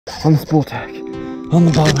On the spool tack. On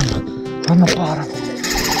the bottom. On the bottom.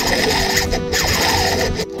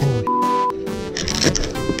 Holy.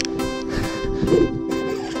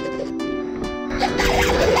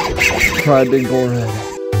 Try a big bullhead.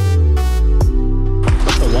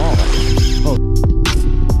 The wall. Oh.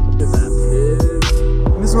 Look at that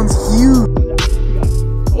pig. This one's huge.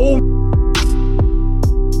 Oh.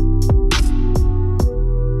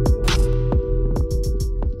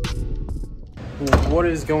 What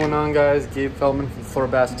is going on, guys? Gabe Feldman from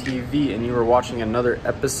Florida Bass TV, and you are watching another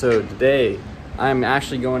episode. Today I'm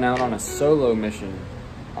actually going out on a solo mission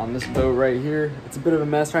on this boat right here. It's a bit of a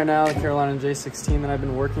mess right now, the Carolina J16 that I've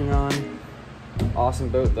been working on. Awesome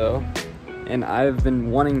boat though. And I've been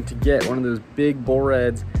wanting to get one of those big bull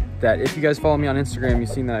reds that, if you guys follow me on Instagram, you've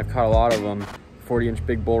seen that I've caught a lot of them, 40-inch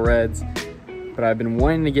big bull reds. But I've been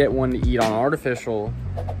wanting to get one to eat on artificial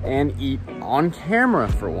and eat on camera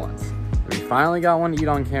for once. We finally got one to eat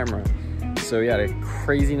on camera. So yeah, a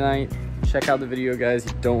crazy night. Check out the video, guys.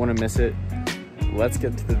 You don't want to miss it. Let's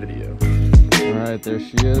get to the video. All right, there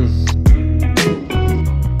she is.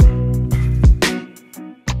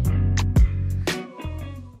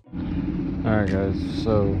 All right, guys.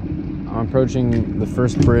 So I'm approaching the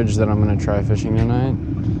first bridge that I'm going to try fishing tonight.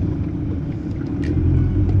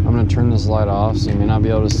 I'm going to turn this light off, so you may not be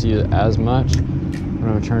able to see it as much. I'm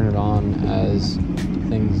going to turn it on as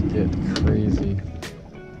things get crazy.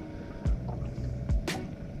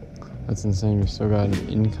 That's insane. We still got an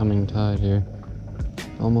incoming tide here.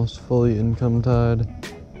 Almost fully income tide.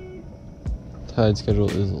 Tide schedule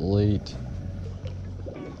is late.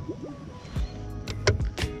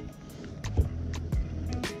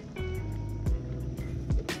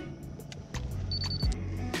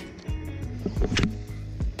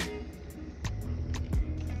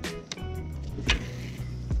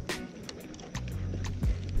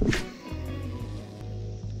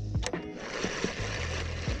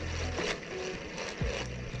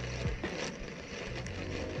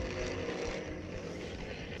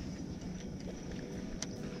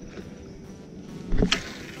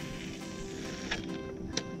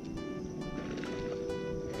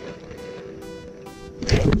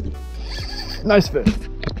 Nice fish.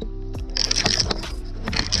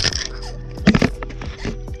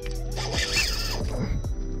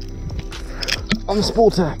 On the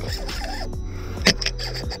spool tack.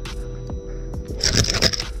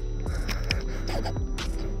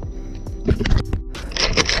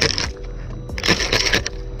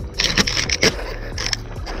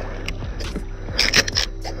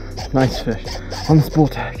 Nice fish. On the spool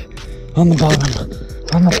tack. On the bottom.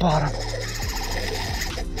 On the bottom.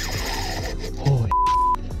 Holy.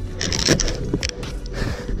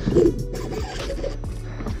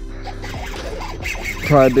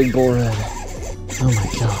 Try a big bullhead. Oh my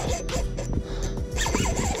god.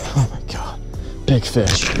 Oh my god. Big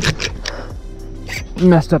fish.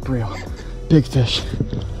 Messed up reel. Big fish.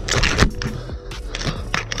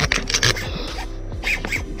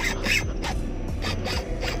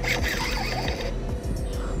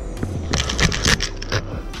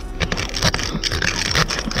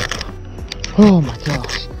 Oh my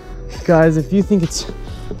gosh. Guys, if you think it's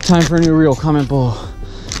time for a new reel, comment below,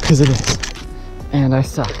 because it is. And I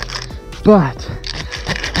suck. But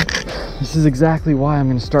this is exactly why I'm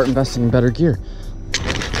going to start investing in better gear.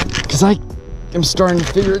 Because I am starting to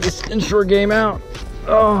figure this inshore game out.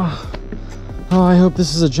 Oh, I hope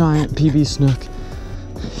this is a giant PB snook.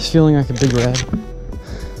 It's feeling like a big red.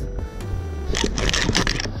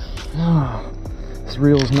 Oh, this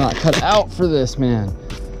reel is not cut out for this, man.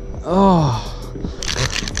 Oh.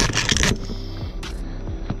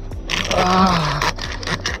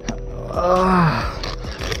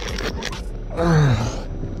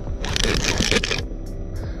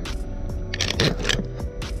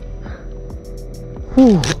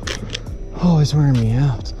 Whew. Oh, he's wearing me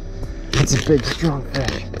out. That's a big, strong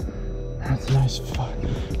fish. That's a nice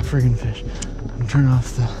friggin' fish. I'm turning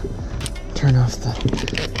off the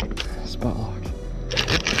spot lock.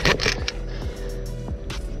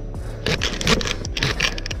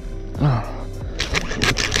 Oh.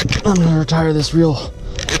 I'm gonna retire this reel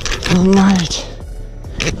all night.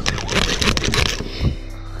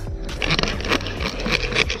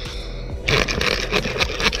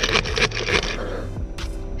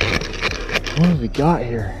 What have we got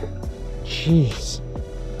here? Jeez.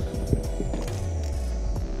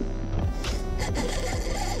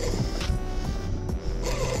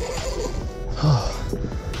 Oh.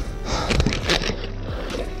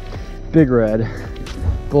 Big red,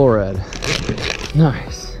 bull red.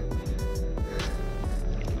 Nice.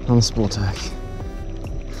 On the spool tack.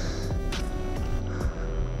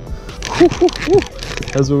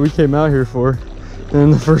 That's what we came out here for. And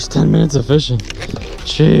in the first 10 minutes of fishing.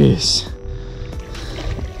 Jeez.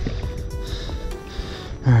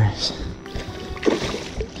 Alright.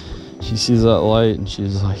 She sees that light and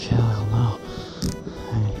she's like, hell no.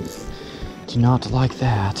 I do not like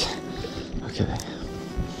that. Okay.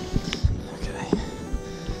 Okay.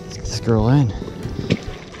 Let's get this girl in.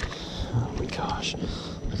 Oh my gosh.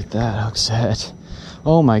 Look at that hook set.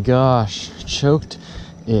 Oh my gosh. Choked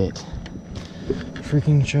it.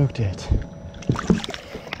 Freaking choked it.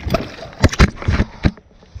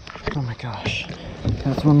 Oh my gosh.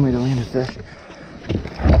 That's one way to land a fish.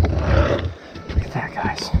 Look at that,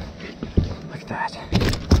 guys. Look at that.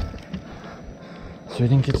 So we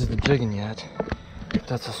didn't get to the jigging yet.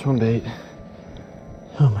 That's a swim bait.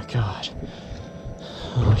 Oh my god.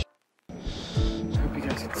 Oh, I hope you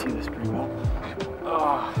guys can see this pretty well.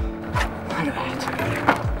 Oh, look at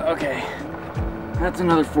that. Okay. That's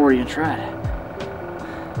another 40-inch red.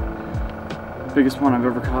 Biggest one I've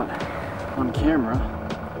ever caught on camera.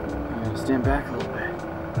 I'm gonna stand back a little bit.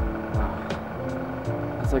 Wow.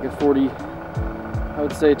 That's like a 40, I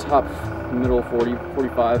would say top middle 40,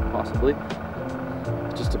 45 possibly.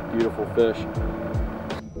 Just a beautiful fish. So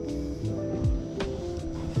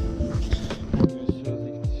as you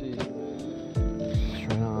can see,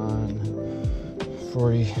 it's right on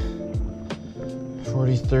 40,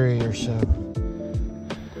 43 or so.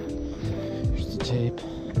 Here's the tape.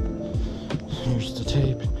 Here's the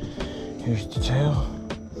tape. Here's the tail.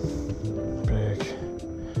 Big.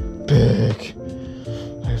 Big.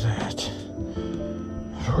 Look at that.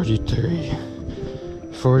 43.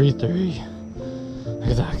 43. Look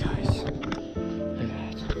at that, guys. Look at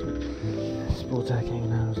that. Spool tack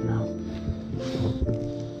hanging out of his mouth.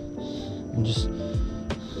 And just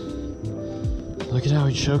look at how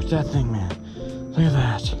he choked that thing, man. Look at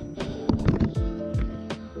that.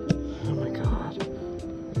 Oh my god.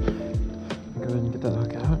 Go ahead and get that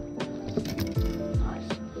hook out. Nice.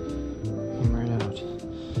 Came right out.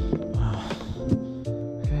 Wow.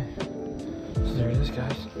 Okay. So there it is,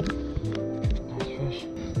 guys. Nice fish.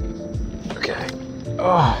 Okay.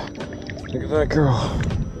 Oh, look at that girl.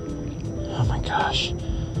 Oh my gosh.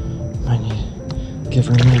 I need to give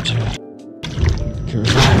her a minute to get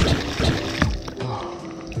revived.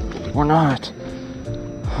 Oh, or not.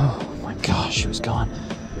 Oh my gosh, she was gone.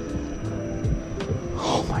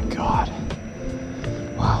 Oh my god.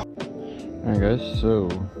 Wow. Alright guys, so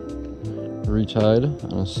retied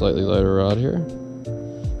on a slightly lighter rod here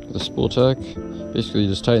with a spool tack. Basically you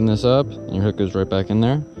just tighten this up and your hook goes right back in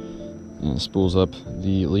there and it spools up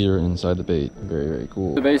the leader inside the bait. Very, very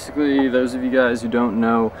cool. So basically, those of you guys who don't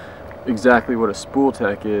know exactly what a spool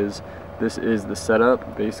tack is, this is the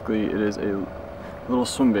setup. Basically it is a little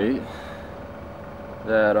swim bait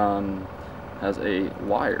that has a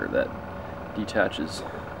wire that detaches,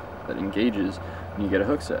 that engages when you get a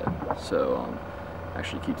hook set. So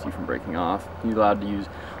actually keeps you from breaking off. You're allowed to use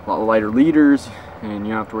a lot lighter leaders and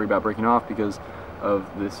you don't have to worry about breaking off because of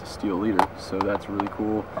this steel leader. So that's really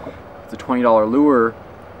cool. It's a $20 lure,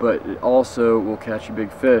 but it also will catch you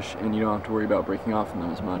big fish and you don't have to worry about breaking off from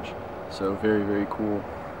them as much. So very, very cool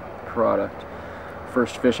product.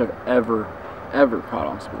 First fish I've ever caught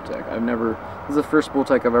on spool tack. This is the first spool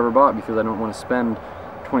tack I've ever bought because I don't want to spend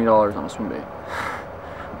 $20 on a swim bait.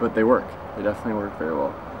 But they work. They definitely work very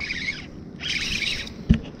well.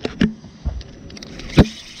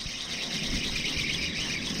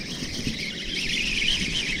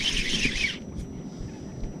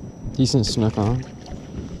 Decent snook on.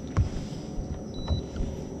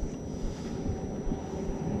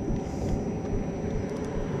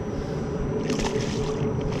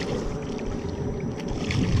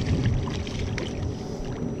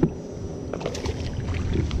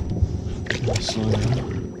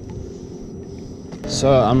 So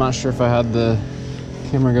I'm not sure if I had the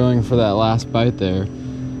camera going for that last bite there,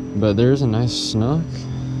 but there's a nice snook.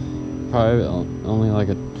 Probably only like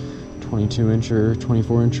a 22-incher,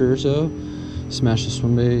 24-incher or so. Smash the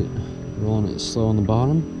swim bait, rolling it slow on the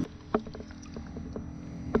bottom.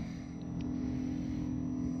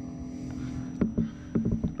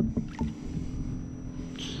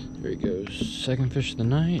 There he goes. Second fish of the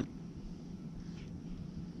night.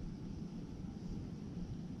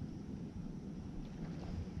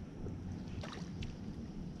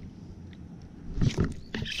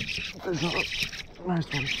 Fish up. Nice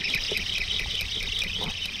one.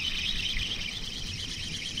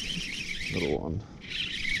 Little one.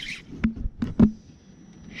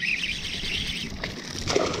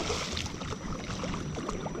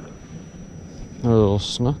 Another little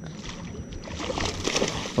snook.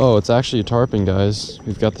 Oh, it's actually a tarpon, guys.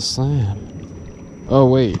 We've got the slam. Oh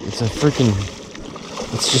wait, it's a freaking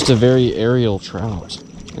It's just a very aerial trout,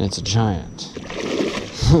 and it's a giant.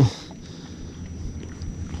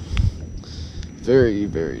 Very,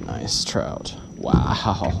 very nice trout.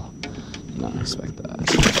 Wow. Did not expect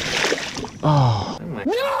that. Oh.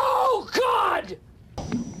 No, God!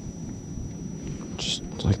 Just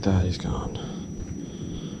like that, he's gone.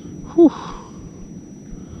 Whew.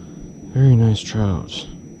 Very nice trout.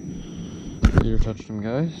 Peter touched him,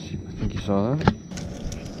 guys. I think you saw that.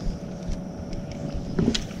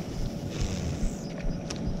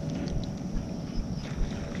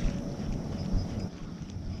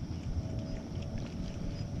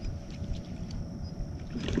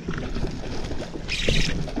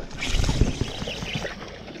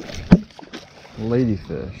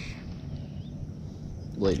 Ladyfish.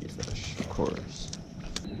 Ladyfish, of course.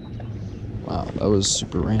 Wow, that was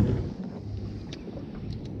super random.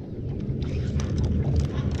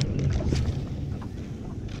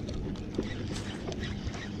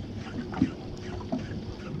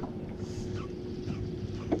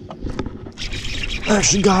 I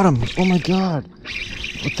actually got him! Oh my god!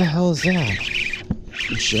 What the hell is that?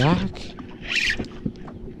 Jack?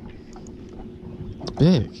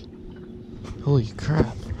 Big. Holy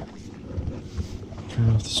crap.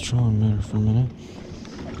 Turn off this trolling motor for a minute.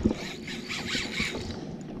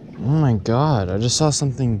 Oh my god, I just saw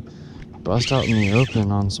something bust out in the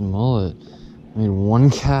open on some mullet. I made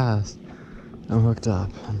one cast. I'm hooked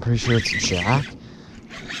up. I'm pretty sure it's a jack.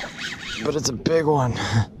 But it's a big one.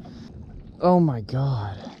 Oh my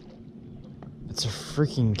god. It's a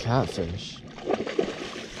freaking catfish.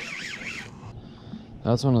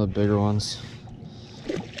 That's one of the bigger ones.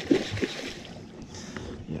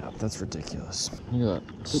 Yeah, that's ridiculous. Look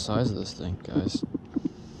at the size of this thing, guys.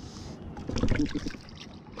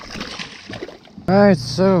 Alright,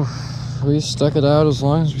 so we stuck it out as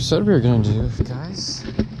long as we said we were gonna do, guys.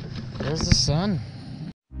 There's the sun.